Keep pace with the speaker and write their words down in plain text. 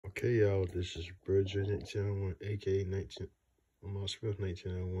Okay, y'all, this is Bridger 1901, aka 19, Smith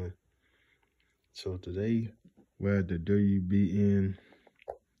 1901. So today we're at the WBN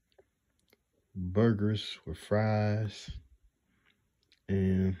burgers with fries,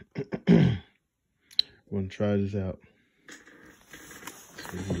 and we're gonna try this out.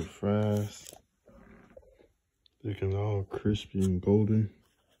 So here's the fries, looking all crispy and golden,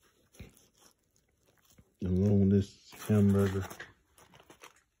 along with this hamburger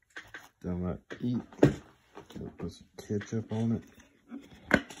that I'm about to eat. We'll put some ketchup on it.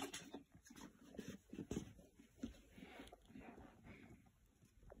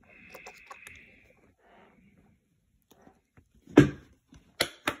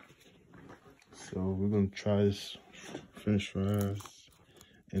 So we're gonna try this French fries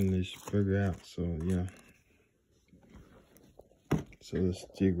and this burger out. So yeah. So let's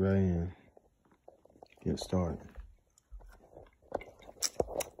dig right in. Get started.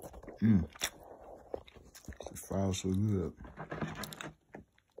 The fries so good.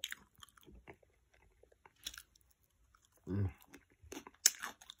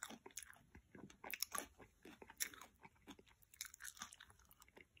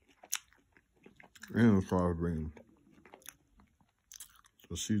 And the fries green.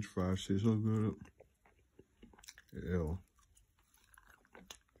 So see the fries taste so good. Yeah.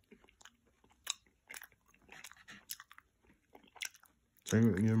 Take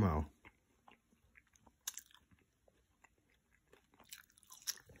it in your mouth.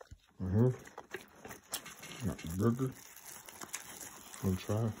 Got the burger. Gonna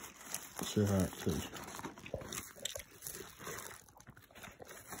try it. See how it tastes.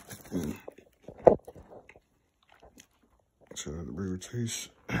 See how the burger tastes.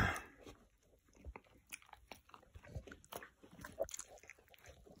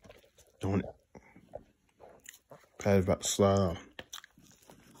 Doing it. Patty's about to slide off.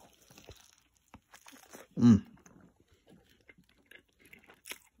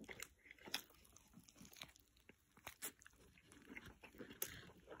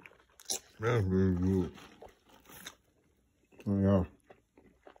 That's really good. Oh yeah.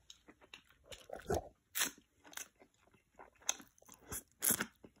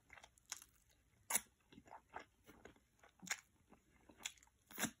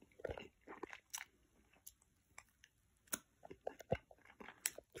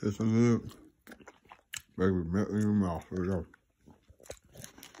 Tastes so good. Baby, melt in your mouth. There we go.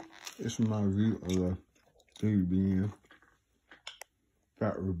 This is my review of the WBN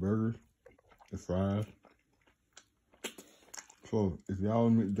factory burgers, the fries. So if y'all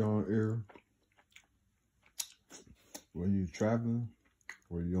in McDonald's area, whether you're traveling,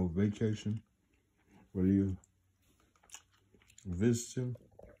 whether you're on vacation, whether you're visiting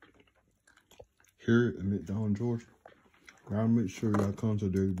here in McDonald's, Georgia, y'all make sure y'all come to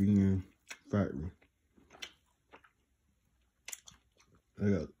the WBN factory. They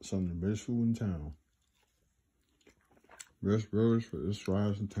got some of the best food in town. Best burgers for this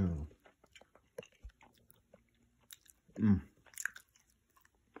fries in town.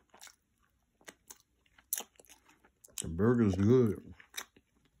 The burger's good,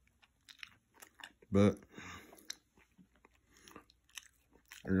 but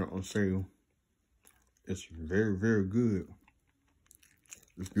I'm not gonna say it's very, very good.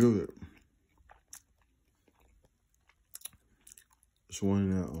 It's good. It's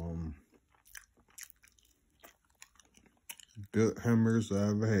one of the good hamburgers I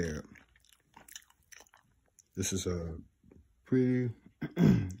ever had. This is a pretty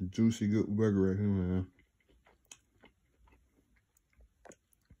juicy, good burger right here, man.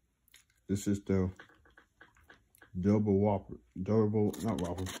 This is the double whopper, not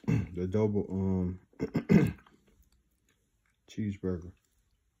whopper, the double cheeseburger.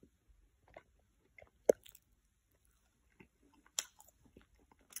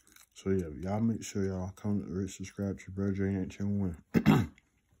 So yeah, y'all make sure y'all comment, rate, subscribe to Bridger 1901.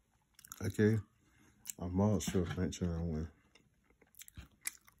 Okay, I'm also 1901.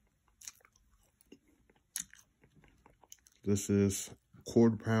 This is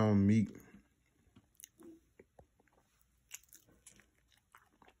quarter-pound meat.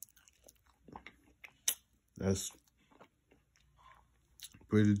 That's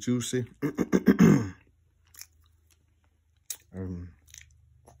pretty juicy.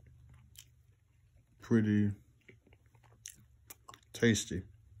 Pretty tasty.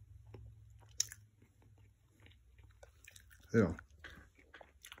 Yeah.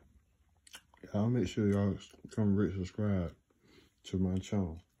 Y'all make sure y'all come rate, subscribe to my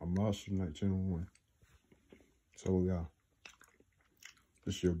channel. I'm also 1901. So yeah,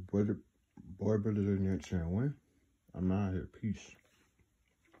 this is your boy Bridger 1901. I'm out here. Peace.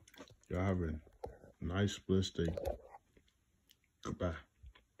 Y'all have a nice, blessed day. Goodbye.